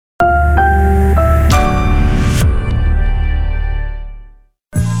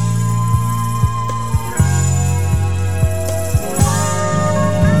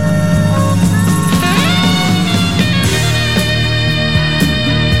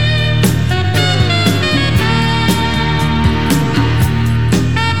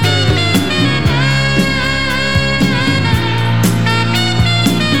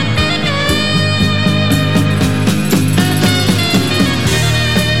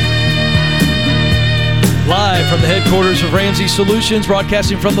Live from the headquarters of Ramsey Solutions,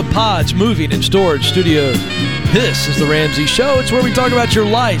 broadcasting from the Pods Moving and Storage Studio. This is The Ramsey Show. It's where we talk about your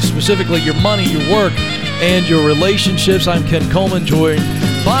life, specifically your money, your work, and your relationships. I'm Ken Coleman, joined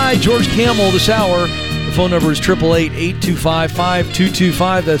by George Camel this hour. The phone number is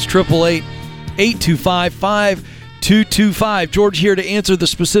 888-825-5225. That's 888-825-5225. George here to answer the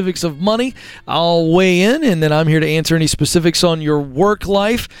specifics of money. I'll weigh in, and then I'm here to answer any specifics on your work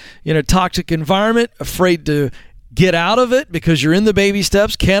life in a toxic environment, afraid to get out of it because you're in the baby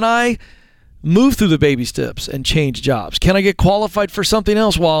steps. Can I move through the baby steps and change jobs? Can I get qualified for something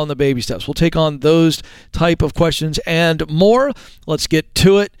else while in the baby steps? We'll take on those type of questions and more. Let's get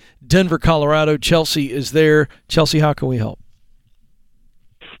to it. Denver, Colorado. Chelsea is there. Chelsea, how can we help?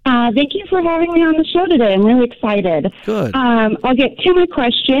 Thank you for having me on the show today. I'm really excited. Good. I'll get to my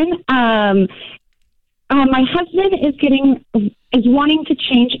question. My husband is wanting to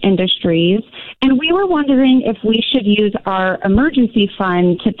change industries, and we were wondering if we should use our emergency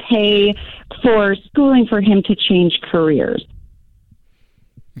fund to pay for schooling for him to change careers.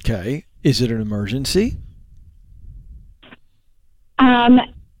 Okay. Is it an emergency?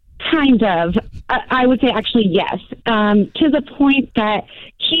 Kind of. I would say actually yes, to the point that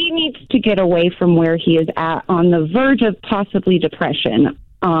he needs to get away from where he is at, on the verge of possibly depression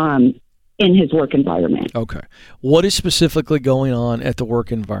in his work environment. Okay. What is specifically going on at the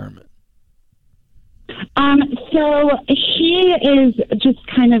work environment? So he is just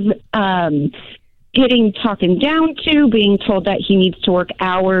kind of getting talked down to, being told that he needs to work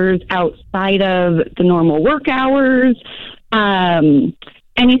hours outside of the normal work hours.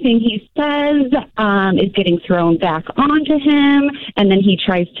 Anything he says is getting thrown back onto him, and then he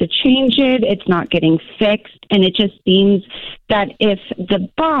tries to change it. It's not getting fixed, and it just seems that if the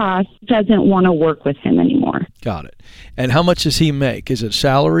boss doesn't want to work with him anymore. Got it. And how much does he make? Is it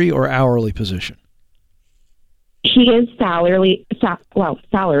salary or hourly position? He is salary.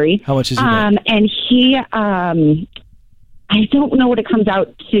 How much is he make? And he, I don't know what it comes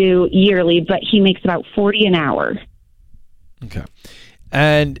out to yearly, but he makes about $40 an hour. Okay.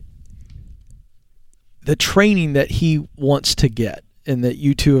 And the training that he wants to get and that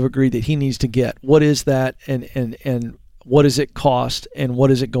you two have agreed that he needs to get, what is that, and what does it cost, and what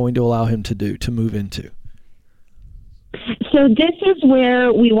is it going to allow him to do, to move into? So this is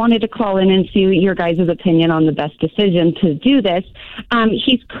where we wanted to call in and see your guys' opinion on the best decision to do this.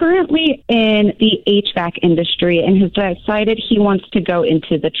 He's currently in the HVAC industry and has decided he wants to go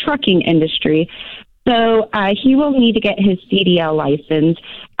into the trucking industry. So he will need to get his CDL license.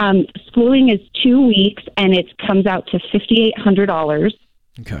 Schooling is 2 weeks, and it comes out to $5,800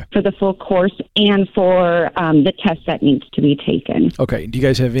 for the full course and for the test that needs to be taken. Okay. Do you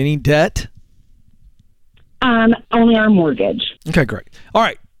guys have any debt? Only our mortgage. Okay, great. All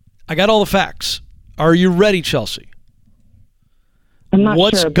right. I got all the facts. Are you ready, Chelsea? I'm not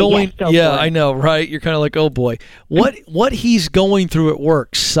What's sure. Going? Yes, yeah, I know, right? You're kind of like, oh boy. What he's going through at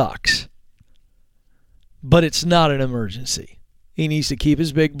work sucks. But it's not an emergency. He needs to keep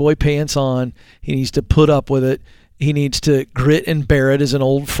his big boy pants on. He needs to put up with it. He needs to grit and bear it, is an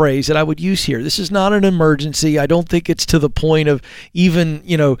old phrase that I would use here. This is not an emergency. I don't think it's to the point of even,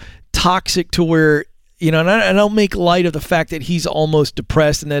 toxic to where, and I don't make light of the fact that he's almost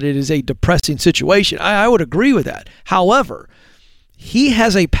depressed and that it is a depressing situation. I would agree with that. However, he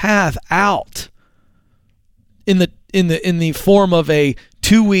has a path out in the form of a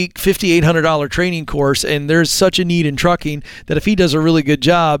 2-week $5,800 training course, and there's such a need in trucking that if he does a really good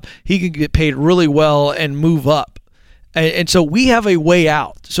job, he can get paid really well and move up. And so we have a way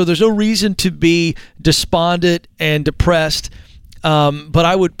out. So there's no reason to be despondent and depressed, but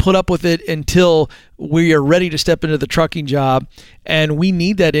I would put up with it until we are ready to step into the trucking job, and we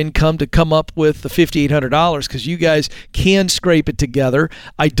need that income to come up with the $5,800 because you guys can scrape it together.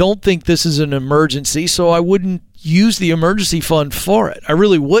 I don't think this is an emergency, so I wouldn't use the emergency fund for it. I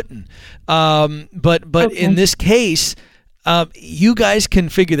really wouldn't. But okay. In this case, you guys can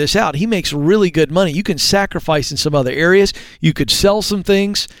figure this out. He makes really good money. You can sacrifice in some other areas. You could sell some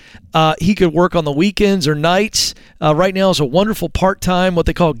things. He could work on the weekends or nights. Right now is a wonderful part-time, what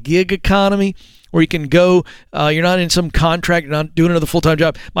they call gig economy, where you can go, you're not in some contract, you're not doing another full-time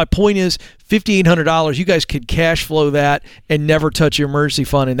job. My point is $5,800, you guys could cash flow that and never touch your emergency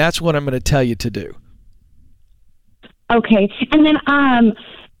fund, and that's what I'm going to tell you to do. Okay. And then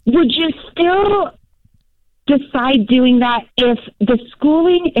would you still decide doing that if the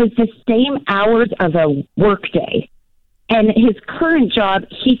schooling is the same hours of a work day and his current job,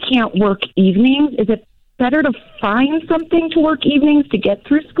 he can't work evenings? Is it better to find something to work evenings to get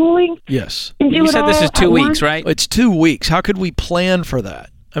through schooling? Yes. You said this is 2 weeks, right? It's 2 weeks. How could we plan for that?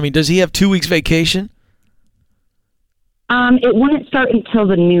 I mean, does he have 2 weeks vacation? It wouldn't start until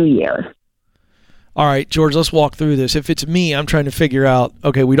the new year. All right, George, let's walk through this. If it's me, I'm trying to figure out,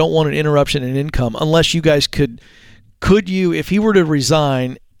 okay, we don't want an interruption in income unless you guys could you, if he were to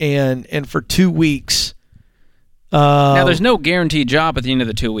resign and for 2 weeks. Now, there's no guaranteed job at the end of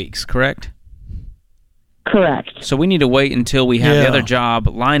the 2 weeks, correct? Correct. So we need to wait until we have the other job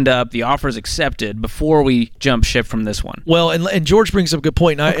lined up, the offer's accepted, before we jump ship from this one. Well, and George brings up a good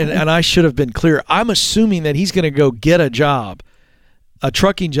point, and I should have been clear. I'm assuming that he's going to go get a job, a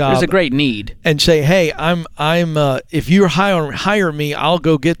trucking job. There's a great need. And say, hey, I'm if you hire me, I'll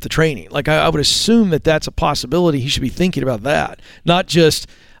go get the training. Like, I would assume that that's a possibility. He should be thinking about that, not just,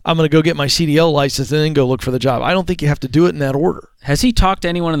 I'm going to go get my CDL license and then go look for the job. I don't think you have to do it in that order. Has he talked to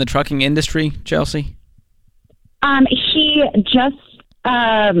anyone in the trucking industry, Chelsea? He just,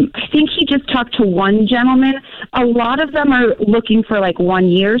 I think he just talked to one gentleman. A lot of them are looking for like 1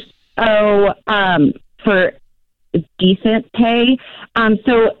 year, for decent pay.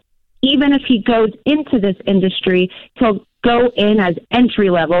 So even if he goes into this industry, he'll go in as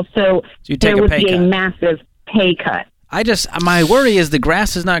entry level. So there would be a massive pay cut. My worry is the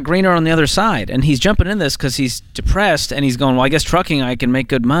grass is not greener on the other side, and he's jumping in this because he's depressed, and he's going, well, I guess trucking, I can make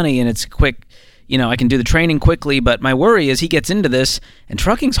good money, and it's quick. I can do the training quickly, but my worry is he gets into this, and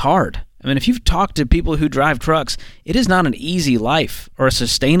trucking's hard. I mean, if you've talked to people who drive trucks, it is not an easy life or a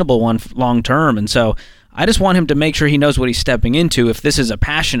sustainable one long term. And so I just want him to make sure he knows what he's stepping into if this is a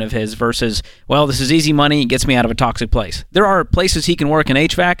passion of his versus, well, this is easy money, it gets me out of a toxic place. There are places he can work in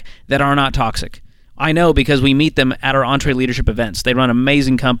HVAC that are not toxic. I know because we meet them at our EntreLeadership events. They run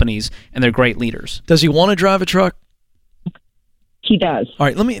amazing companies, and they're great leaders. Does he want to drive a truck? He does. All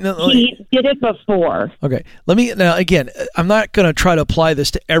right, he did it before. Okay, now again, I'm not going to try to apply this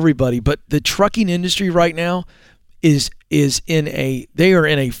to everybody, but the trucking industry right now they are in a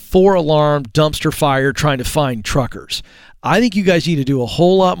 4-alarm dumpster fire trying to find truckers. I think you guys need to do a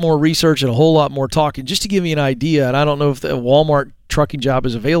whole lot more research and a whole lot more talking. Just to give you an idea, and I don't know if the Walmart trucking job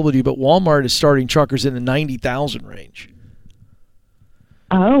is available to you, but Walmart is starting truckers in the 90,000 range.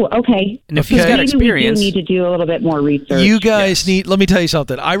 Oh, okay. And if he's got experience, we do need to do a little bit more research. You guys need. Let me tell you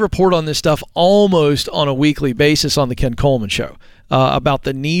something. I report on this stuff almost on a weekly basis on the Ken Coleman Show about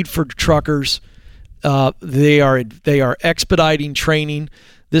the need for truckers. They are expediting training.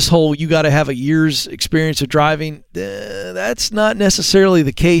 This whole you got to have a year's experience of driving. That's not necessarily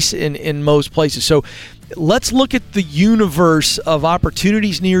the case in most places. So let's look at the universe of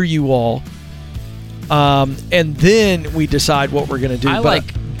opportunities near you all. And then we decide what we're going to do. I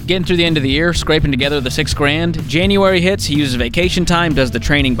like getting through the end of the year, scraping together the $6,000. January hits, he uses vacation time, does the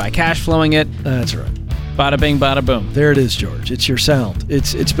training by cash flowing it. That's right. Bada bing, bada boom. There it is, George. It's your sound.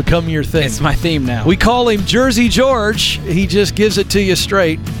 It's become your thing. It's my theme now. We call him Jersey George. He just gives it to you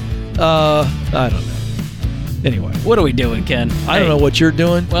straight. I don't know. Anyway. What are we doing, Ken? I don't know what you're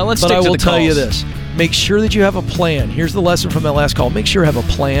doing. Well, let's stick to the calls. But I will tell you this. Make sure that you have a plan. Here's the lesson from that last call. Make sure you have a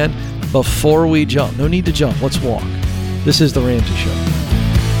plan before we jump. No need to jump. Let's walk. This is The Ramsey Show.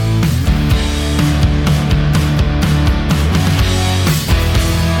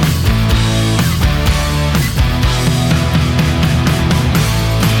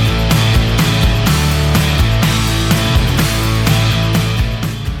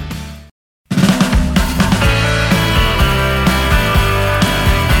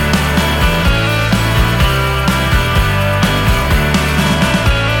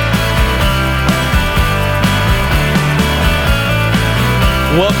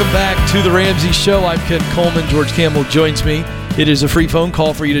 Welcome back to The Ramsey Show. I'm Ken Coleman. George Campbell joins me. It is a free phone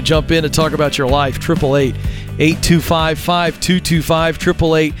call for you to jump in and talk about your life.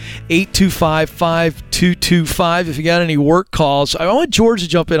 888-825-5225. 888-825-5225. If you got any work calls, I want George to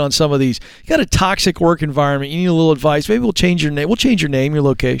jump in on some of these. You got a toxic work environment. You need a little advice. Maybe we'll change your name. We'll change your name, your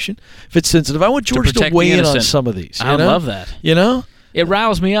location, if it's sensitive. I want George to weigh in on some of these. I love that. You know? It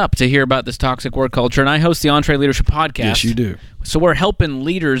riles me up to hear about this toxic work culture, and I host the EntreLeadership podcast. Yes, you do. So we're helping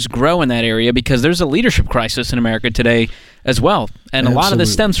leaders grow in that area because there's a leadership crisis in America today as well, and a lot of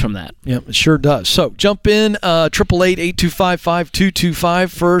this stems from that. Yep, it sure does. So jump in, 888-825-5225.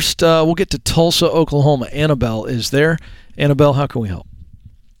 First, we'll get to Tulsa, Oklahoma. Annabelle is there. Annabelle, how can we help?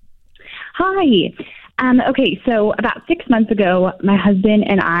 Hi. Okay, so about 6 months ago, my husband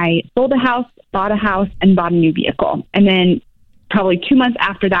and I sold a house, bought a house, and bought a new vehicle. And then probably 2 months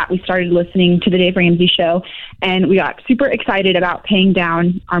after that, we started listening to the Dave Ramsey Show, and we got super excited about paying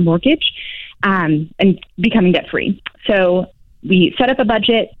down our mortgage and becoming debt-free. So we set up a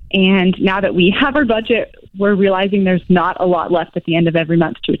budget, and now that we have our budget, we're realizing there's not a lot left at the end of every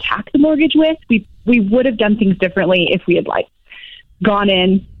month to attack the mortgage with. We would have done things differently if we had gone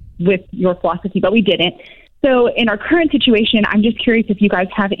in with your philosophy, but we didn't. So in our current situation, I'm just curious if you guys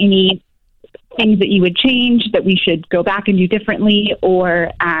have any things that you would change, that we should go back and do differently,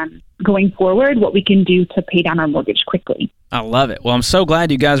 or going forward, what we can do to pay down our mortgage quickly. I love it. Well, I'm so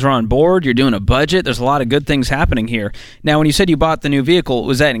glad you guys are on board. You're doing a budget. There's a lot of good things happening here. Now, when you said you bought the new vehicle,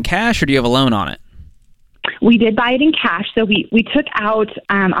 was that in cash or do you have a loan on it? We did buy it in cash. So we took out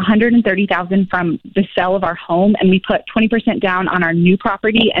 $130,000 from the sale of our home, and we put 20% down on our new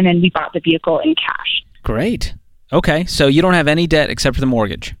property, and then we bought the vehicle in cash. Great. Okay, so you don't have any debt except for the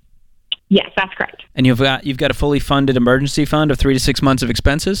mortgage. Yes, that's correct. And you've got a fully funded emergency fund of 3 to 6 months of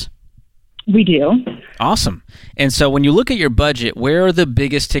expenses? We do. Awesome. And so when you look at your budget, where are the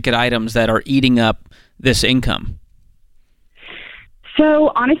biggest ticket items that are eating up this income?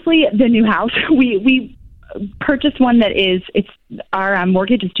 So honestly, the new house, we purchased one that it's our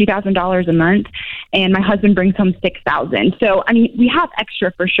mortgage is $2,000 a month, and my husband brings home $6,000. So I mean, we have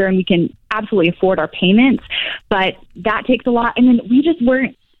extra for sure, and we can absolutely afford our payments, but that takes a lot. And then we just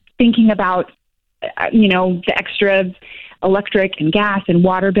weren't thinking about the extra electric and gas and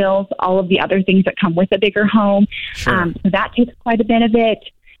water bills, all of the other things that come with a bigger home. Sure. So that takes quite a bit of it.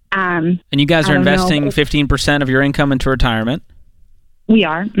 And you guys are investing 15% of your income into retirement? We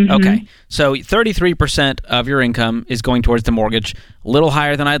are. Mm-hmm. Okay. So 33% of your income is going towards the mortgage, a little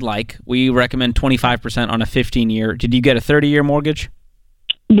higher than I'd like. We recommend 25% on a 15-year. Did you get a 30-year mortgage?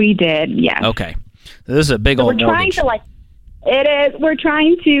 We did, yes. Okay. So this is a big old mortgage. It is. We're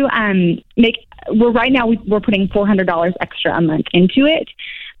trying to we're putting $400 extra a month into it.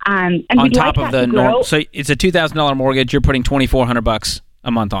 And on top of the normal. So it's a $2,000 mortgage. You're putting $2,400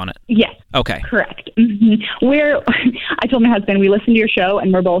 a month on it. Yes. Okay. Correct. Mm-hmm. I told my husband, we listen to your show,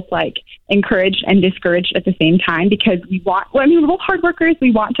 and we're both encouraged and discouraged at the same time, because we're both hard workers.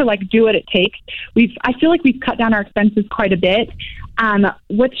 We want to do what it takes. I feel like we've cut down our expenses quite a bit.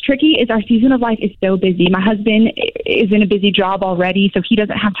 What's tricky is our season of life is so busy. My husband is in a busy job already, so he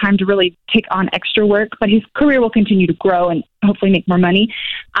doesn't have time to really take on extra work, but his career will continue to grow and hopefully make more money.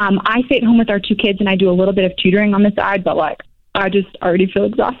 I stay at home with our 2 kids, and I do a little bit of tutoring on the side, but I just already feel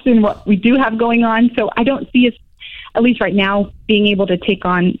exhausted in what we do have going on. So I don't see us, at least right now, being able to take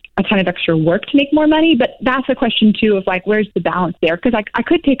on a ton of extra work to make more money. But that's a question too of where's the balance there? Because I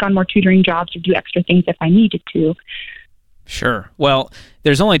could take on more tutoring jobs or do extra things if I needed to. Sure. Well,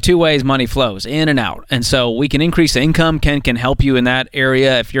 there's only 2 ways money flows, in and out. And so we can increase the income. Ken can help you in that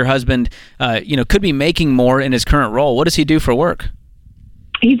area. If your husband, could be making more in his current role, what does he do for work?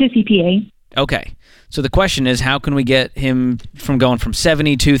 He's a CPA. Okay. So the question is, how can we get him from going from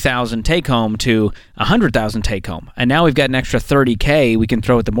 $72,000 take home to $100,000 take home? And now we've got an extra $30K we can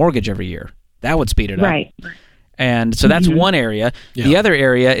throw at the mortgage every year. That would speed it up. Right. And so that's one area. Yeah. The other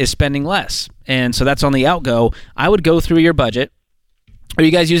area is spending less. And so that's on the outgo. I would go through your budget. Are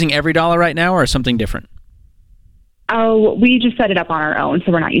you guys using Every Dollar right now or something different? Oh, we just set it up on our own,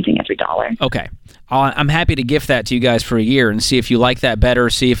 so we're not using Every Dollar. Okay. I'm happy to gift that to you guys for a year and see if you like that better,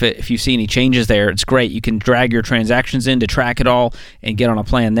 see if you see any changes there. It's great. You can drag your transactions in to track it all and get on a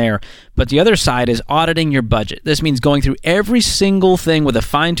plan there. But the other side is auditing your budget. This means going through every single thing with a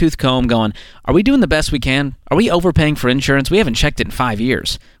fine-tooth comb going, are we doing the best we can? Are we overpaying for insurance? We haven't checked it in 5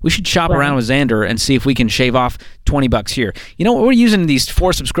 years. We should shop around with Xander and see if we can shave off $20 here. You know what? We're using these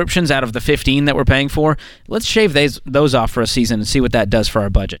 4 subscriptions out of the 15 that we're paying for. Let's shave those off for a season and see what that does for our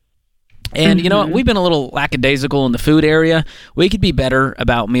budget. And you know what? We've been a little lackadaisical in the food area. We could be better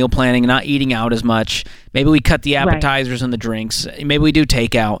about meal planning and not eating out as much. Maybe we cut the appetizers and the drinks. Maybe we do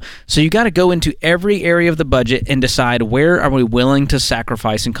takeout. So you got to go into every area of the budget and decide where are we willing to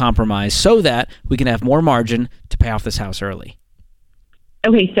sacrifice and compromise so that we can have more margin to pay off this house early.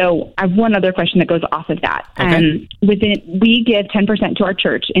 Okay, so I have one other question that goes off of that. Okay. We give 10% to our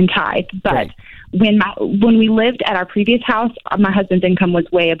church in tithe, but right. When we lived at our previous house, my husband's income was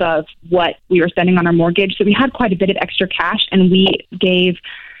way above what we were spending on our mortgage, so we had quite a bit of extra cash, and we gave,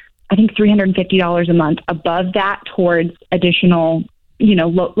 I think, $350 a month above that towards additional,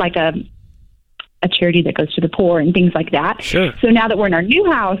 like a charity that goes to the poor and things like that. Sure. So now that we're in our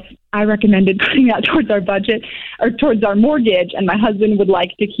new house, I recommended putting that towards our budget or towards our mortgage, and my husband would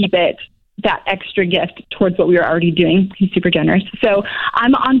like to keep that extra gift towards what we were already doing. He's super generous. So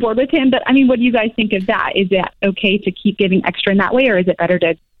I'm on board with him, but what do you guys think of that? Is it okay to keep giving extra in that way, or is it better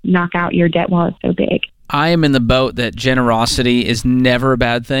to knock out your debt while it's so big? I am in the boat that generosity is never a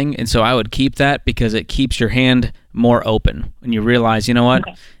bad thing, and so I would keep that because it keeps your hand more open when you realize, you know what,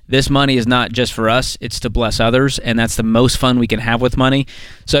 this money is not just for us, it's to bless others, and that's the most fun we can have with money.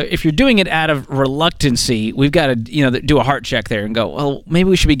 So if you're doing it out of reluctancy, we've got to do a heart check there and go, well, maybe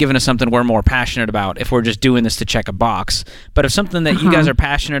we should be giving us something we're more passionate about if we're just doing this to check a box. But if something that you guys are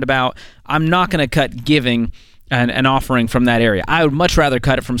passionate about, I'm not going to cut giving an offering from that area. I would much rather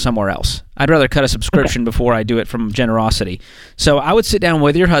cut it from somewhere else. I'd rather cut a subscription before I do it from generosity. So I would sit down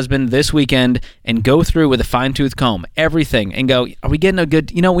with your husband this weekend and go through with a fine-tooth comb everything and go, are we getting a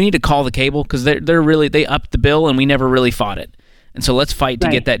good, we need to call the cable because they upped the bill and we never really fought it. And so let's fight to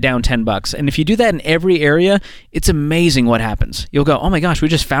get that down $10. And if you do that in every area, it's amazing what happens. You'll go, oh my gosh, we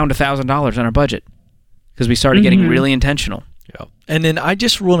just found $1,000 on our budget because we started getting really intentional. Yeah. And then I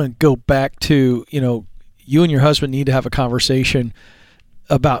just want to go back to, you and your husband need to have a conversation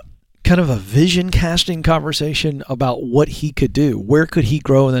about kind of a vision casting conversation about what he could do. Where could he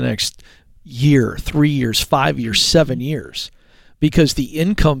grow in the next year, 3 years, 5 years, 7 years? Because the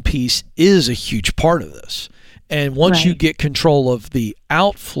income piece is a huge part of this. And once you get control of the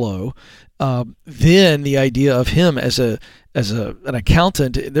outflow, then the idea of him as an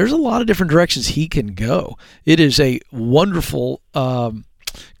accountant, there's a lot of different directions he can go. It is a wonderful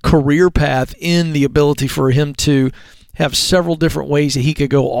career path in the ability for him to have several different ways that he could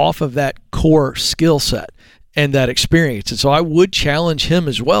go off of that core skill set and that experience. And so I would challenge him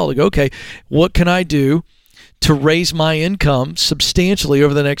as well to go, okay, what can I do to raise my income substantially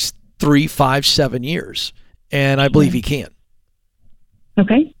over the next 3, 5, 7 years? And I believe he can.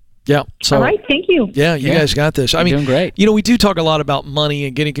 Okay. Yeah. So, all right. Thank you. Yeah, you guys got this. I mean, doing great. We do talk a lot about money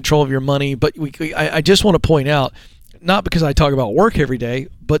and getting control of your money, but I just want to point out, not because I talk about work every day,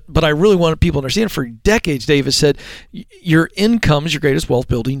 but I really want people to understand. For decades, Dave has said your income is your greatest wealth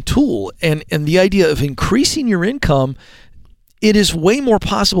building tool, and the idea of increasing your income, it is way more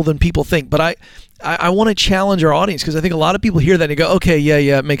possible than people think. But I want to challenge our audience because I think a lot of people hear that and they go, okay,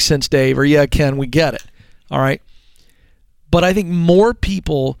 yeah, it makes sense, Dave, or yeah, Ken, we get it. All right, but I think more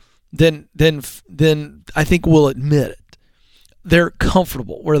people than I think will admit it. They're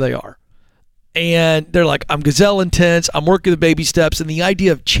comfortable where they are. And they're like, I'm gazelle intense, I'm working the baby steps, and the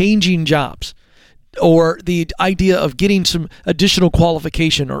idea of changing jobs or the idea of getting some additional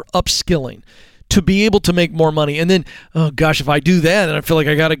qualification or upskilling to be able to make more money. And then, oh gosh, if I do that, then I feel like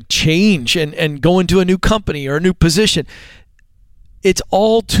I got to change and go into a new company or a new position. It's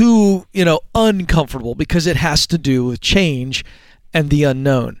all too, uncomfortable because it has to do with change and the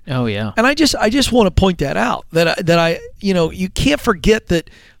unknown. Oh yeah. And I just want to point that out that you can't forget that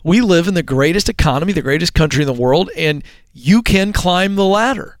we live in the greatest economy, the greatest country in the world, and you can climb the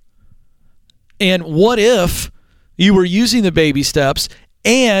ladder. And what if you were using the baby steps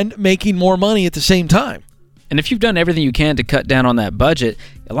and making more money at the same time? And if you've done everything you can to cut down on that budget,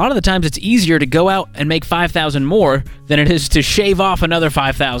 a lot of the times it's easier to go out and make $5,000 more than it is to shave off another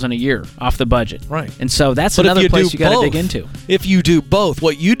 $5,000 a year off the budget. Right. And so that's another place you got to dig into. If you do both,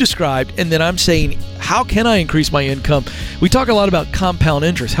 what you described, and then I'm saying, how can I increase my income? We talk a lot about compound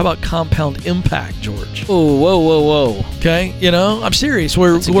interest. How about compound impact, George? Oh, whoa. Okay, I'm serious.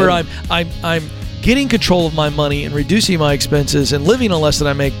 Where I'm getting control of my money and reducing my expenses and living on less than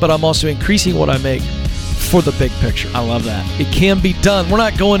I make, but I'm also increasing what I make for the big picture. I love that. It can be done. We're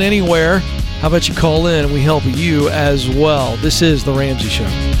not going anywhere. How about you call in and we help you as well? This is The Ramsey Show.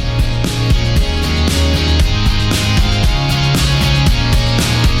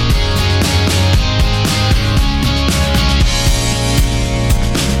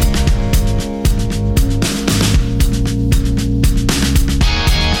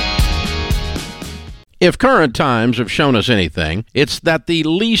 If current times have shown us anything, it's that the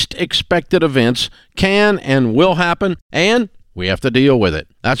least expected events can and will happen, and we have to deal with it.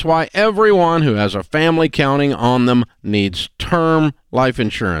 That's why everyone who has a family counting on them needs term life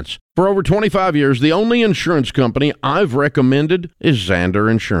insurance. For over 25 years, the only insurance company I've recommended is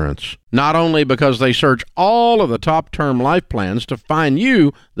Zander Insurance. Not only because they search all of the top term life plans to find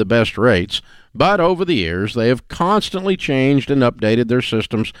you the best rates, but over the years, they have constantly changed and updated their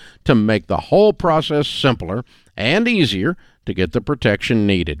systems to make the whole process simpler and easier to get the protection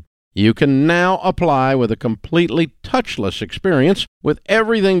needed. You can now apply with a completely touchless experience, with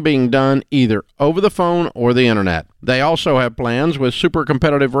everything being done either over the phone or the internet. They also have plans with super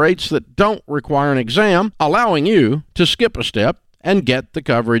competitive rates that don't require an exam, allowing you to skip a step and get the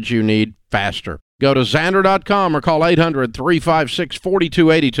coverage you need faster. Go to Zander.com or call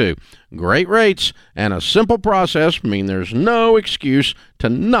 800-356-4282. Great rates and a simple process mean there's no excuse to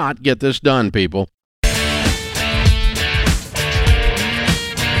not get this done, people.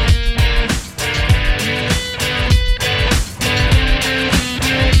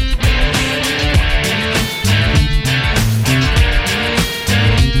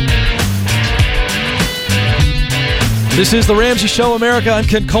 This is The Ramsey Show, America. I'm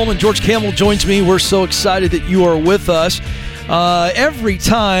Ken Coleman. George Campbell joins me. We're so excited that you are with us. Every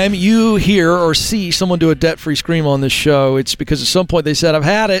time you hear or see someone do a debt-free scream on this show, it's because at some point they said, I've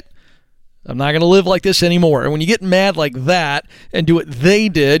had it. I'm not going to live like this anymore. And when you get mad like that and do what they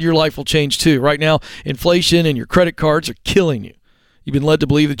did, your life will change too. Right now, inflation and your credit cards are killing you. You've been led to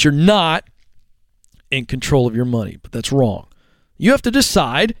believe that you're not in control of your money, but that's wrong. You have to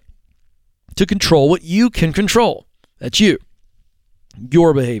decide to control what you can control. That's you,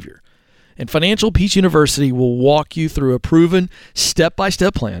 your behavior. And Financial Peace University will walk you through a proven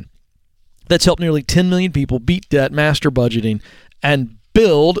step-by-step plan that's helped nearly 10 million people beat debt, master budgeting, and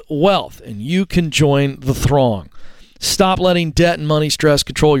build wealth. And you can join the throng. Stop letting debt and money stress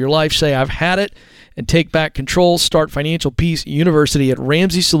control your life. Say, I've had it, and take back control. Start Financial Peace University at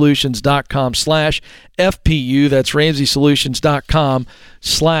RamseySolutions.com/FPU. That's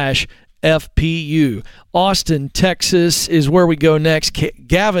RamseySolutions.com/FPU. Austin, Texas is where we go next.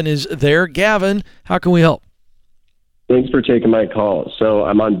 Gavin is there. Gavin, how can we help? Thanks for taking my call. So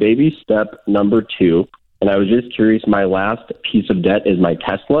I'm on baby step number 2, and I was just curious. My last piece of debt is my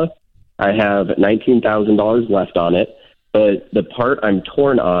Tesla. I have $19,000 left on it, but the part I'm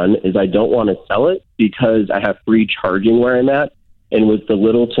torn on is I don't want to sell it because I have free charging where I'm at, and with the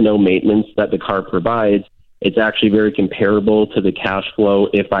little to no maintenance that the car provides, it's actually very comparable to the cash flow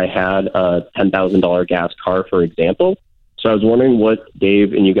if I had a $10,000 gas car, for example. So I was wondering what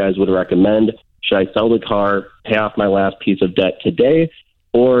Dave and you guys would recommend. Should I sell the car, pay off my last piece of debt today,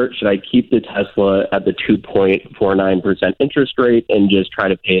 or should I keep the Tesla at the 2.49% interest rate and just try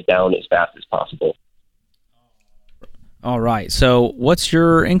to pay it down as fast as possible? All right. So what's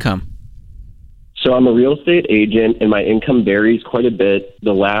your income? So I'm a real estate agent, and my income varies quite a bit.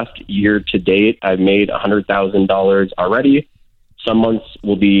 The last year to date, I've made $100,000 already. Some months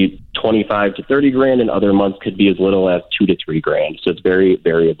will be 25 to 30 grand, and other months could be as little as 2 to 3 grand. So it's very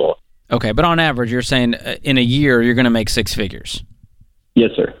variable. Okay, but on average, you're saying in a year you're going to make 6 figures.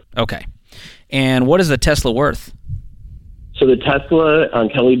 Yes, sir. Okay. And what is the Tesla worth? So the Tesla on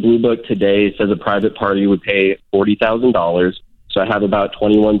Kelley Blue Book today says a private party would pay $40,000. So I have about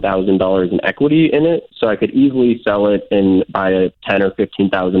 $21,000 in equity in it. So I could easily sell it and buy a $10,000 or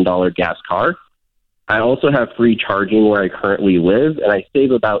 $15,000 gas car. I also have free charging where I currently live, and I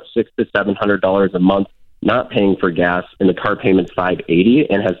save about $600 to $700 a month not paying for gas, and the car payment's $580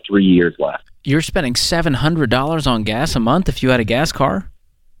 and has 3 years left. You're spending $700 on gas a month if you had a gas car?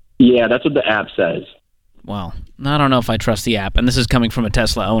 Yeah, that's what the app says. Well, I don't know if I trust the app, and this is coming from a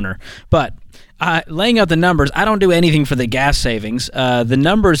Tesla owner. But laying out the numbers, I don't do anything for the gas savings. The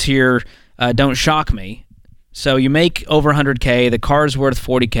numbers here don't shock me. So you make over $100K, the car's worth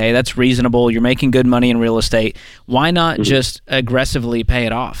 $40K, that's reasonable, you're making good money in real estate. Why not just aggressively pay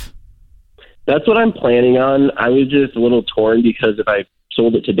it off? That's what I'm planning on. I was just a little torn because if I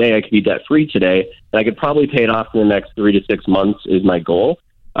sold it today, I could be debt-free today, and I could probably pay it off in the next 3 to 6 months is my goal.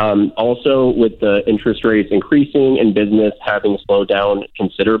 Also, with the interest rates increasing and business having slowed down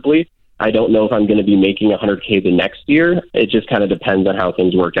considerably, I don't know if I'm going to be making $100K the next year. It just kind of depends on how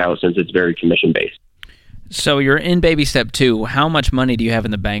things work out since it's very commission-based. So you're in baby step 2. How much money do you have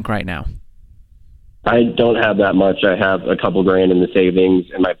in the bank right now? I don't have that much. I have a couple grand in the savings,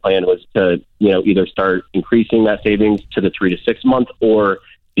 and my plan was to, either start increasing that savings to the 3 to 6 month or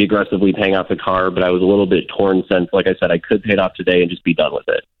be aggressively paying off the car. But I was a little bit torn since, like I said, I could pay it off today and just be done with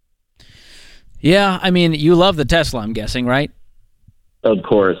it. Yeah, I mean, you love the Tesla, I'm guessing, right? Of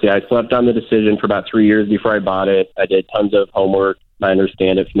course. Yeah, I slept on the decision for about 3 years before I bought it. I did tons of homework. I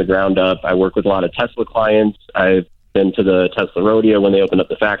understand it from the ground up. I work with a lot of Tesla clients. I've been to the Tesla rodeo when they opened up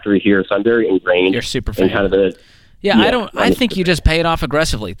the factory here, so I'm very ingrained. You're super fan. In kind of the, I think you just pay it off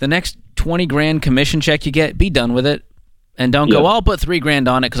aggressively. The next 20 grand commission check you get, be done with it. And don't go, I'll put 3 grand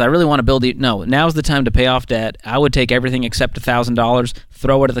on it because I really want to build it. No, now's the time to pay off debt. I would take everything except $1,000,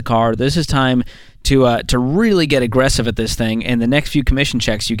 throw it at the car. This is time to really get aggressive at this thing. And the next few commission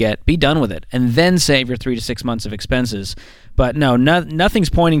checks you get, be done with it. And then save your 3 to 6 months of expenses. But no, nothing's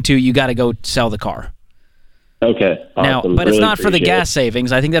pointing to you got to go sell the car. Okay. Awesome. Now, but really it's not for the gas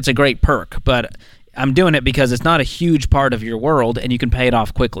savings. I think that's a great perk. But I'm doing it because it's not a huge part of your world, and you can pay it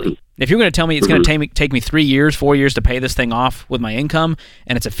off quickly. If you're going to tell me it's going to take me 3 years, 4 years to pay this thing off with my income,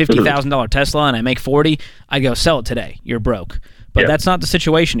 and it's a $50,000 Tesla, and I make $40,000, I go sell it today. You're broke. But that's not the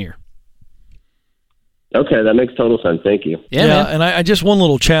situation here. Okay, that makes total sense. Thank you. Yeah, and I just one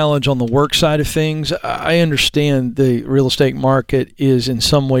little challenge on the work side of things. I understand the real estate market is in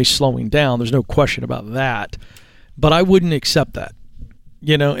some ways slowing down. There's no question about that. But I wouldn't accept that.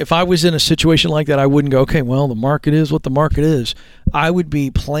 If I was in a situation like that, I wouldn't go, okay, well, the market is what the market is. I would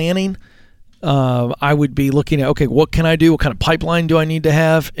be planning I would be looking at, okay, what can I do? What kind of pipeline do I need to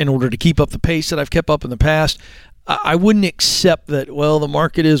have in order to keep up the pace that I've kept up in the past? I wouldn't accept that, well, the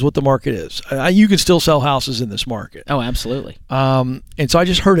market is what the market is. You can still sell houses in this market. Oh, absolutely. And so I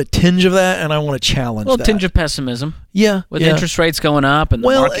just heard a tinge of that, and I want to challenge that. A tinge of pessimism. Yeah. With interest rates going up and the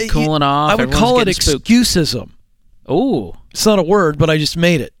market cooling off. I would call it excusism. Ooh. It's not a word, but I just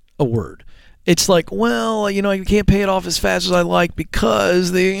made it a word. It's like, well, I can't pay it off as fast as I like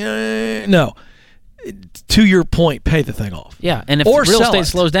because no. To your point, pay the thing off. Yeah, and if real estate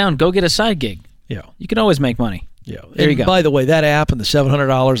slows down, go get a side gig. Yeah. You can always make money. Yeah. There you go. By the way, that app and the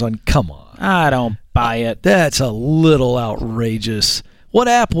 $700 on, come on. I don't buy it. That's a little outrageous. What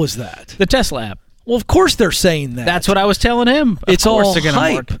app was that? The Tesla app. Well, of course they're saying that. That's what I was telling him. It's all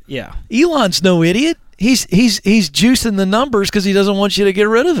hype. Yeah. Elon's no idiot. He's juicing the numbers because he doesn't want you to get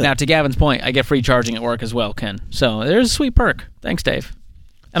rid of it. Now, to Gavin's point, I get free charging at work as well, Ken. So there's a sweet perk. Thanks, Dave.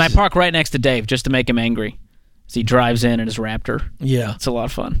 And I park right next to Dave just to make him angry as he drives in his Raptor. Yeah. It's a lot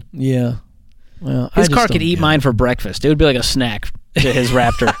of fun. Yeah. Well, his car could eat mine for breakfast. It would be like a snack to his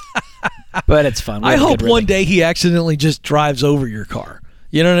Raptor. But it's fun. I hope one day he accidentally just drives over your car.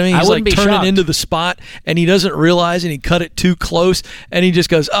 You know what I mean? He's I wouldn't like be turning shocked. into the spot, and he doesn't realize, and he cut it too close, and he just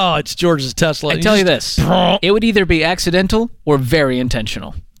goes, "Oh, it's George's Tesla." I tell you this: it would either be accidental or very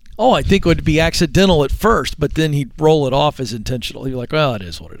intentional. Oh, I think it would be accidental at first, but then he'd roll it off as intentional. He'd be like, "Well, it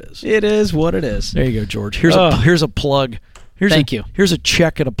is what it is." It is what it is. There you go, George. Here's a plug. Thank you. Here's a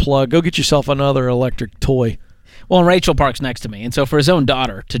check and a plug. Go get yourself another electric toy. Well, and Rachel parks next to me, and so for his own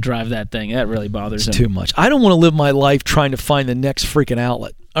daughter to drive that thing, that really bothers him. It's too much. I don't want to live my life trying to find the next freaking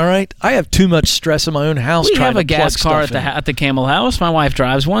outlet. All right? I have too much stress in my own house We trying have to a gas plug car stuff in. at the Camel House. My wife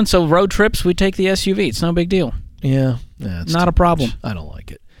drives one, so road trips, we take the SUV. It's no big deal. Yeah. It's not a problem. I don't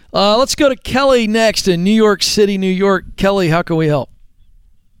like it. Let's go to Kelly next in New York City, New York. Kelly, how can we help?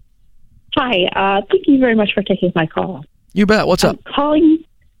 Hi. Thank you very much for taking my call. You bet. What's up? I'm calling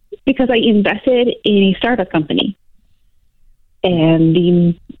because I invested in a startup company. And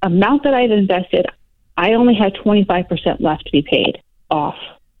the amount that I've invested, I only had 25% left to be paid off.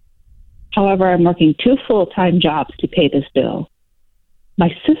 However, I'm working 2 full-time jobs to pay this bill. My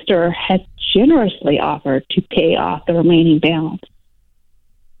sister has generously offered to pay off the remaining balance.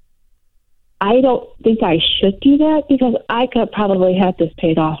 I don't think I should do that because I could probably have this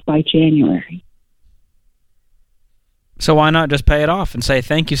paid off by January. So why not just pay it off and say,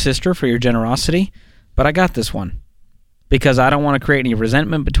 thank you, sister, for your generosity, but I got this one. Because I don't want to create any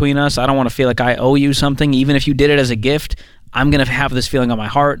resentment between us. I don't want to feel like I owe you something. Even if you did it as a gift, I'm going to have this feeling on my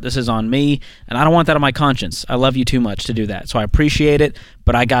heart. This is on me, and I don't want that on my conscience. I love you too much to do that. So I appreciate it,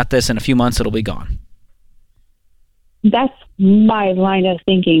 but I got this. In a few months, it'll be gone. That's my line of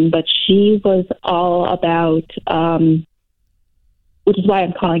thinking, but she was all about, which is why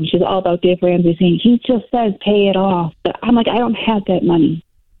I'm calling. She's all about Dave Ramsey saying, he just says pay it off. But I'm like, I don't have that money.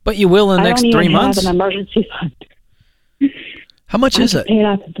 But you will in the next 3 months. I don't even have an emergency fund. How much is it? Pay it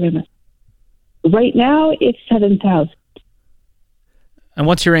off in 3 months. Right now, it's $7,000. And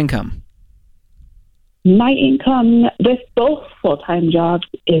what's your income? My income with both full-time jobs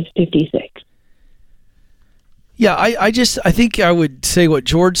is $56,000. Yeah, I think I would say what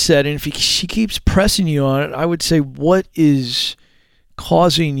George said, and if she keeps pressing you on it, I would say, what is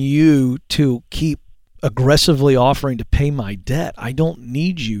causing you to keep aggressively offering to pay my debt? I don't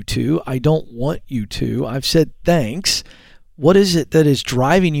need you to. I don't want you to. I've said thanks. What is it that is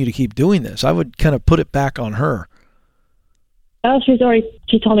driving you to keep doing this? I would kind of put it back on her. Oh, she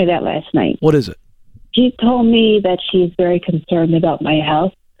told me that last night. What is it? She told me that she's very concerned about my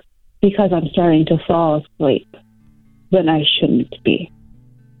health because I'm starting to fall asleep when I shouldn't be.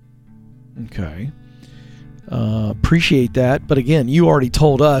 Okay. Appreciate that. But again, you already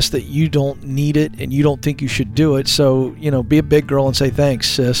told us that you don't need it and you don't think you should do it. So, be a big girl and say, thanks,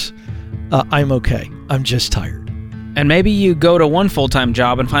 sis. I'm okay. I'm just tired. And maybe you go to one full-time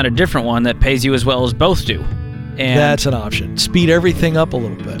job and find a different one that pays you as well as both do. And that's an option. Speed everything up a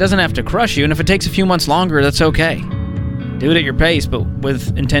little bit. It doesn't have to crush you. And if it takes a few months longer, that's okay. Do it at your pace, but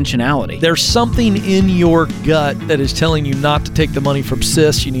with intentionality. There's something in your gut that is telling you not to take the money from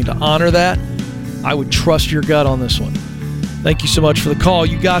sis. You need to honor that. I would trust your gut on this one. Thank you so much for the call.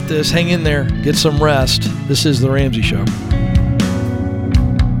 You got this. Hang in there. Get some rest. This is The Ramsey Show.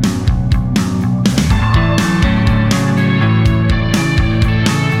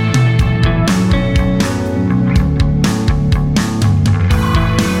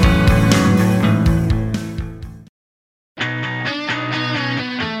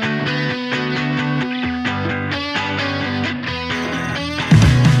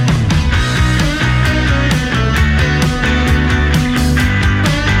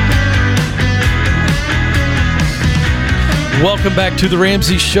 Welcome back to the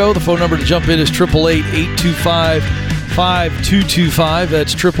Ramsey Show. The phone number to jump in is 888-825-5225.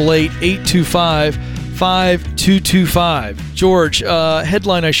 That's 888-825-5225. George,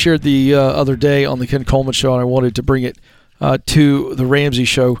 headline I shared the other day on the Ken Coleman Show, and I wanted to bring it to the Ramsey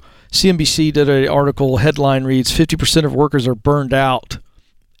Show. CNBC did an article, headline reads, 50% of workers are burned out,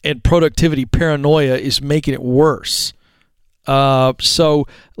 and productivity paranoia is making it worse. So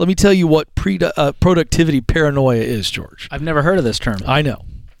let me tell you what productivity paranoia is, George. I've never heard of this term. I know.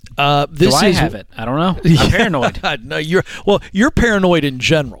 Do I have it? I don't know. I'm paranoid. No, you're paranoid in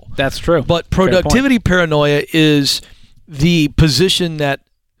general. That's true. But productivity paranoia is the position that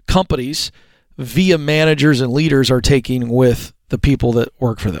companies via managers and leaders are taking with the people that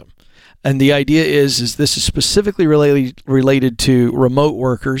work for them. And the idea is this is specifically related to remote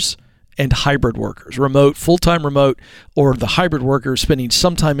workers and hybrid workers, remote, full-time remote, or the hybrid workers spending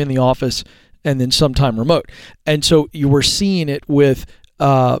some time in the office and then some time remote. And so you were seeing it with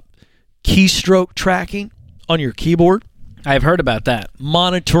keystroke tracking on your keyboard. I've heard about that.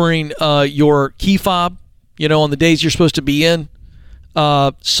 Monitoring your key fob, on the days you're supposed to be in.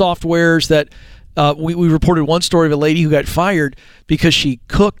 Softwares that we reported one story of a lady who got fired because she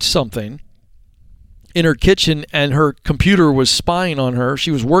cooked something in her kitchen and her computer was spying on her.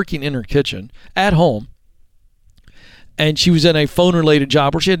 She was working in her kitchen at home, and she was in a phone-related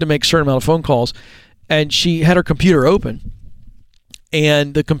job where she had to make a certain amount of phone calls, and she had her computer open,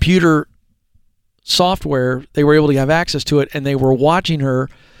 and the computer software, they were able to have access to it, and they were watching her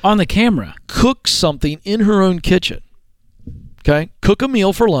on the camera cook something in her own kitchen. Okay? Cook a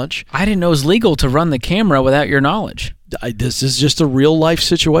meal for lunch. I didn't know it was legal to run the camera without your knowledge. This is just a real life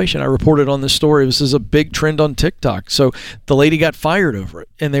situation. I reported on this story. This is a big trend on TikTok. So the lady got fired over it,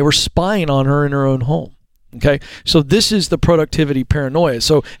 and they were spying on her in her own home. Okay, so this is the productivity paranoia.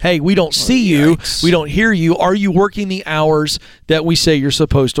 So, hey, we don't see you. We don't hear you. Are you working the hours that we say you're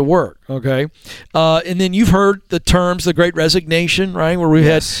supposed to work? Okay, and then you've heard the terms, the Great Resignation, right, where we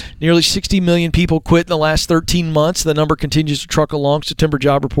had nearly 60 million people quit in the last 13 months. The number continues to truck along. September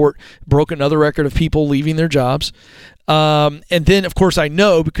job report broke another record of people leaving their jobs. And then, of course, I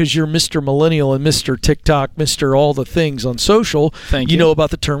know because you're Mr. Millennial and Mr. TikTok, Mr. all the things on social, you know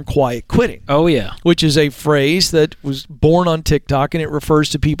about the term quiet quitting. Oh, yeah. Which is a phrase that was born on TikTok, and it refers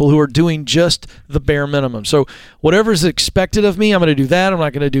to people who are doing just the bare minimum. So whatever is expected of me, I'm going to do that. I'm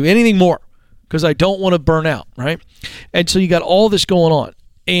not going to do anything more because I don't want to burn out, right? And so you got all this going on.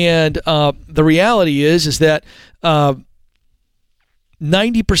 And the reality is that 90%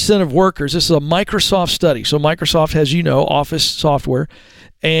 of workers, this is a Microsoft study. So Microsoft has, Office software,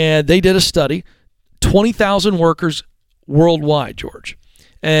 and they did a study, 20,000 workers worldwide, George.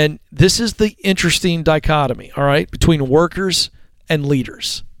 And this is the interesting dichotomy, all right, between workers and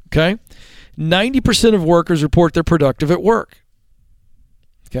leaders, okay? 90% of workers report they're productive at work,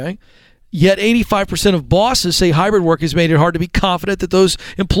 okay? Yet 85% of bosses say hybrid work has made it hard to be confident that those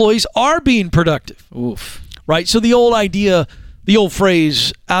employees are being productive. Oof. Right? So the old idea, the old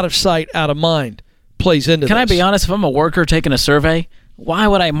phrase, out of sight, out of mind, plays into this. Can I be honest? If I'm a worker taking a survey, why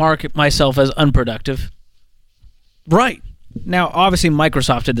would I mark myself as unproductive? Right. Now, obviously,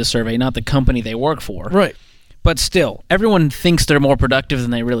 Microsoft did the survey, not the company they work for. Right. But still, everyone thinks they're more productive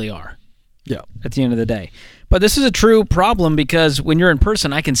than they really are. Yeah. At the end of the day. But this is a true problem because when you're in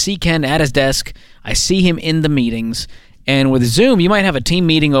person, I can see Ken at his desk. I see him in the meetings. And with Zoom, you might have a team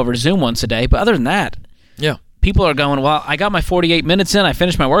meeting over Zoom once a day. But other than that, people are going, well, I got my 48 minutes in. I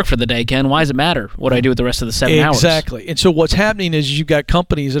finished my work for the day, Ken. Why does it matter what I do with the rest of the 7 hours? Exactly. And so what's happening is you've got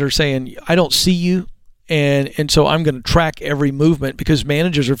companies that are saying, I don't see you. And so I'm going to track every movement because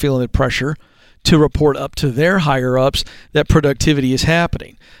managers are feeling the pressure to report up to their higher-ups that productivity is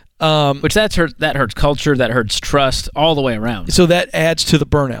happening. Which that hurts culture, that hurts trust, all the way around. So that adds to the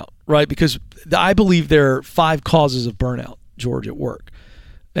burnout, right? Because I believe there are 5 causes of burnout, George, at work.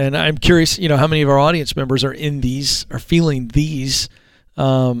 And I'm curious, how many of our audience members are feeling these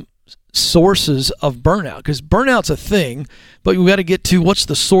sources of burnout, because burnout's a thing, but we got to get to what's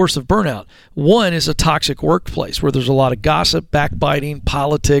the source of burnout. One is a toxic workplace where there's a lot of gossip, backbiting,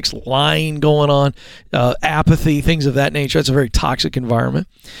 politics, lying going on, apathy, things of that nature. That's a very toxic environment.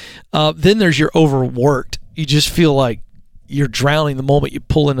 Then there's your overworked. You just feel like you're drowning the moment you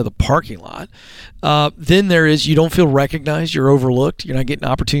pull into the parking lot. Then there is you don't feel recognized. You're overlooked. You're not getting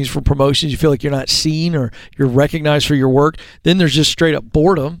opportunities for promotions. You feel like you're not seen or you're recognized for your work. Then there's just straight up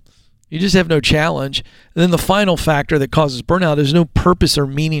boredom. You just have no challenge. And then the final factor that causes burnout is no purpose or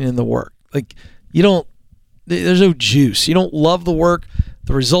meaning in the work. Like there's no juice. You don't love the work.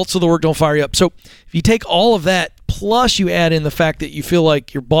 The results of the work don't fire you up. So if you take all of that, plus you add in the fact that you feel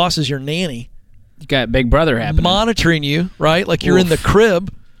like your boss is your nanny, You got Big Brother happening. monitoring you, right? Like you're in the Oof.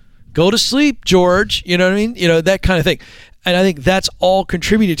 crib. Go to sleep, George. You know what I mean? You know, that kind of thing. And I think that's all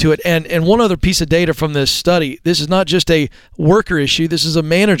contributed to it. And one other piece of data from this study, this is not just a worker issue, this is a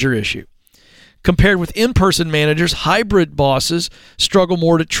manager issue. Compared with in-person managers, hybrid bosses struggle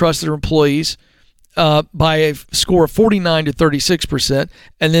more to trust their employees by a score of 49 to 36%.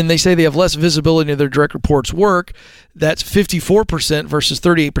 And then they say they have less visibility into their direct reports' work. That's 54% versus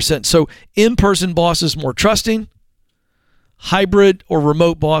 38%. So in-person bosses more trusting, hybrid or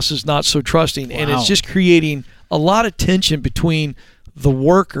remote bosses not so trusting. And it's just creating a lot of tension between the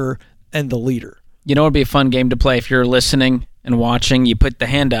worker and the leader. You know, it'd be a fun game to play if you're listening and watching. You put the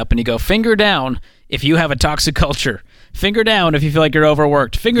hand up and you go, finger down if you have a toxic culture. Finger down if you feel like you're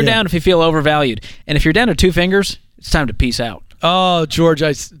overworked. Finger down if you feel overvalued. And if you're down to 2 fingers, it's time to peace out. Oh, George,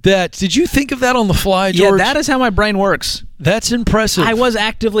 did you think of that on the fly, George? Yeah, that is how my brain works. That's impressive. I was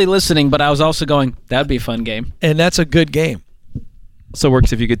actively listening, but I was also going, that'd be a fun game. And that's a good game. So it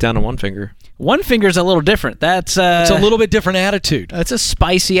works if you get down to 1 finger. 1 finger's a little different. That's it's a little bit different attitude. That's a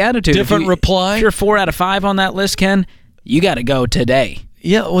spicy attitude. Different reply. If you're 4 out of 5 on that list, Ken, you got to go today.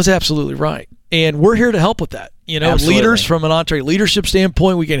 Yeah, it was absolutely right. And we're here to help with that. You know, Absolutely. leaders from an Entree leadership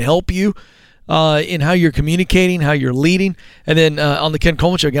standpoint, we can help you in how you're communicating, how you're leading. And then on the Ken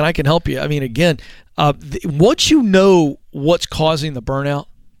Coleman Show, again, I can help you. I mean, again, once you know what's causing the burnout,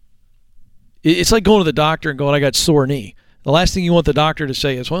 it's like going to the doctor and going, I got sore knee. The last thing you want the doctor to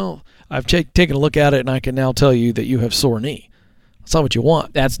say is, well, I've taken a look at it and I can now tell you that you have sore knee. That's not what you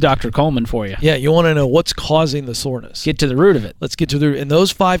want. That's Dr. Coleman for you. Yeah, you want to know what's causing the soreness. Get to the root of it. Let's get to the root. And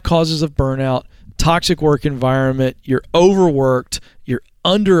those 5 causes of burnout: toxic work environment, you're overworked, you're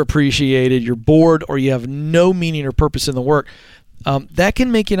underappreciated, you're bored, or you have no meaning or purpose in the work. That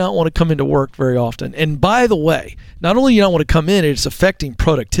can make you not want to come into work very often. And by the way, not only you don't want to come in, it's affecting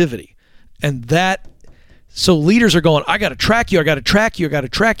productivity. And so leaders are going, I got to track you, I got to track you, I got to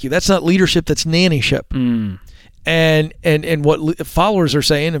track you. That's not leadership, that's nannyship. And what followers are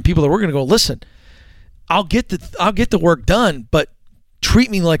saying, and people that we're going to go, listen, I'll get the work done, but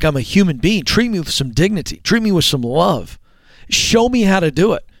treat me like I'm a human being. Treat me with some dignity. Treat me with some love. Show me how to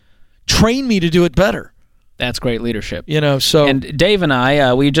do it. Train me to do it better. That's great leadership. You know, so and Dave and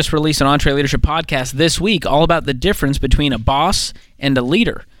I, we just released an Entree Leadership podcast this week, all about the difference between a boss and a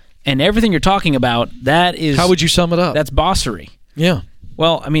leader. And everything you're talking about, that is... How would you sum it up? That's bossery. Yeah.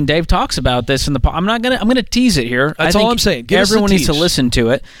 Well, I mean, Dave talks about this in the... I'm gonna tease it here. That's all I'm saying. Give everyone us a needs to tease. listen to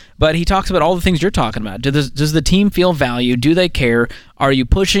it. But he talks about all the things you're talking about. Does the team feel valued? Do they care? Are you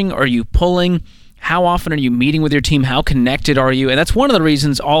pushing? Are you pulling? How often are you meeting with your team? How connected are you? And that's one of the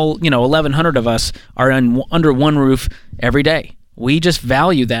reasons all 1,100 of us are under one roof every day. We just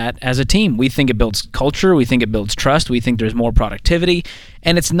value that as a team. We think it builds culture. We think it builds trust. We think there's more productivity.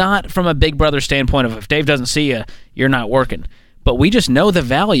 And it's not from a big brother standpoint of if Dave doesn't see you, you're not working. But we just know the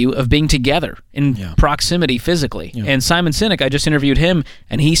value of being together in proximity physically. Yeah. And Simon Sinek, I just interviewed him,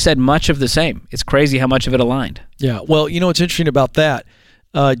 and he said much of the same. It's crazy how much of it aligned. Yeah. Well, you know what's interesting about that?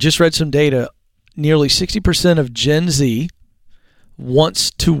 Just read some data. Nearly 60% of Gen Z wants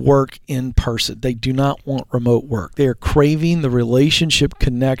to work in person. They do not want remote work. They are craving the relationship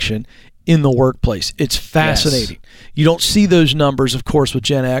connection in the workplace. It's fascinating. Yes. You don't see those numbers, of course, with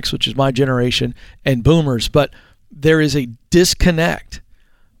Gen X, which is my generation, and boomers, but there is a disconnect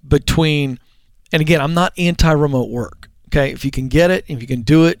between, and again, I'm not anti-remote work. Okay, if you can get it, if you can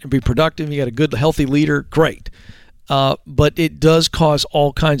do it and be productive, you got a good, healthy leader, great. But it does cause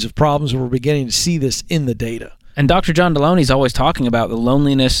all kinds of problems, and we're beginning to see this in the data. And Dr. John Deloney's always talking about the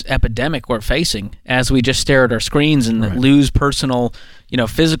loneliness epidemic we're facing as we just stare at our screens and lose personal,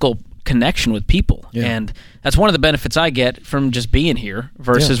 physical connection with people. Yeah. And that's one of the benefits I get from just being here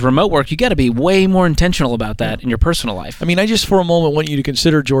versus remote work. You got to be way more intentional about that in your personal life. I mean, I just for a moment want you to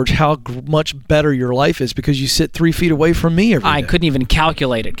consider, George, how much better your life is because you sit 3 feet away from me every day. I couldn't even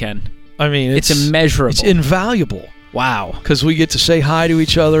calculate it, Ken. I mean, it's immeasurable. It's invaluable. Wow. Because we get to say hi to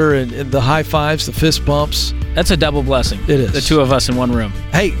each other and the high fives, the fist bumps. That's a double blessing. It is. The two of us in one room.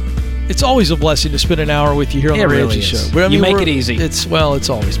 Hey, it's always a blessing to spend an hour with you here on the Ramsey Show. But, I mean, you make it easy. It's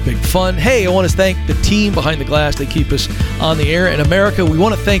always big fun. Hey, I want to thank the team behind the glass. They keep us on the air. In America, we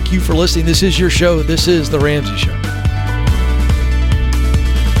want to thank you for listening. This is your show. This is The Ramsey Show.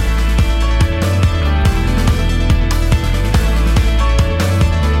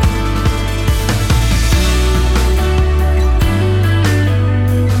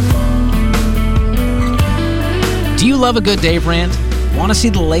 Do you love a good Dave rant? Want to see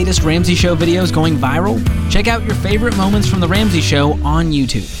the latest Ramsey Show videos going viral? Check out your favorite moments from The Ramsey Show on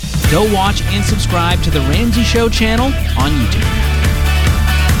YouTube. Go watch and subscribe to The Ramsey Show channel on YouTube.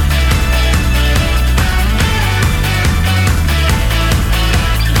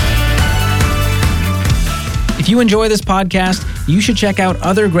 you enjoy this podcast, you should check out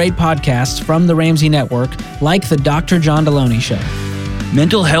other great podcasts from the Ramsey Network, like The Dr. John Deloney Show.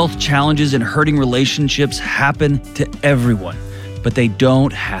 Mental health challenges and hurting relationships happen to everyone, but they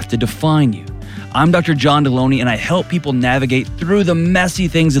don't have to define you. I'm Dr. John Deloney, and I help people navigate through the messy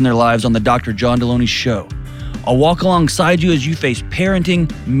things in their lives on The Dr. John Deloney Show. I'll walk alongside you as you face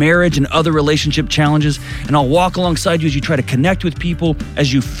parenting, marriage, and other relationship challenges, and I'll walk alongside you as you try to connect with people,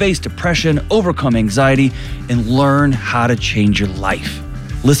 as you face depression, overcome anxiety, and learn how to change your life.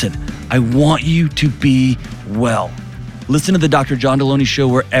 Listen, I want you to be well. Listen to The Dr. John Deloney Show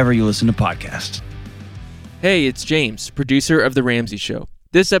wherever you listen to podcasts. Hey, it's James, producer of The Ramsey Show.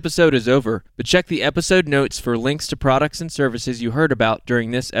 This episode is over, but check the episode notes for links to products and services you heard about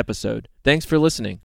during this episode. Thanks for listening.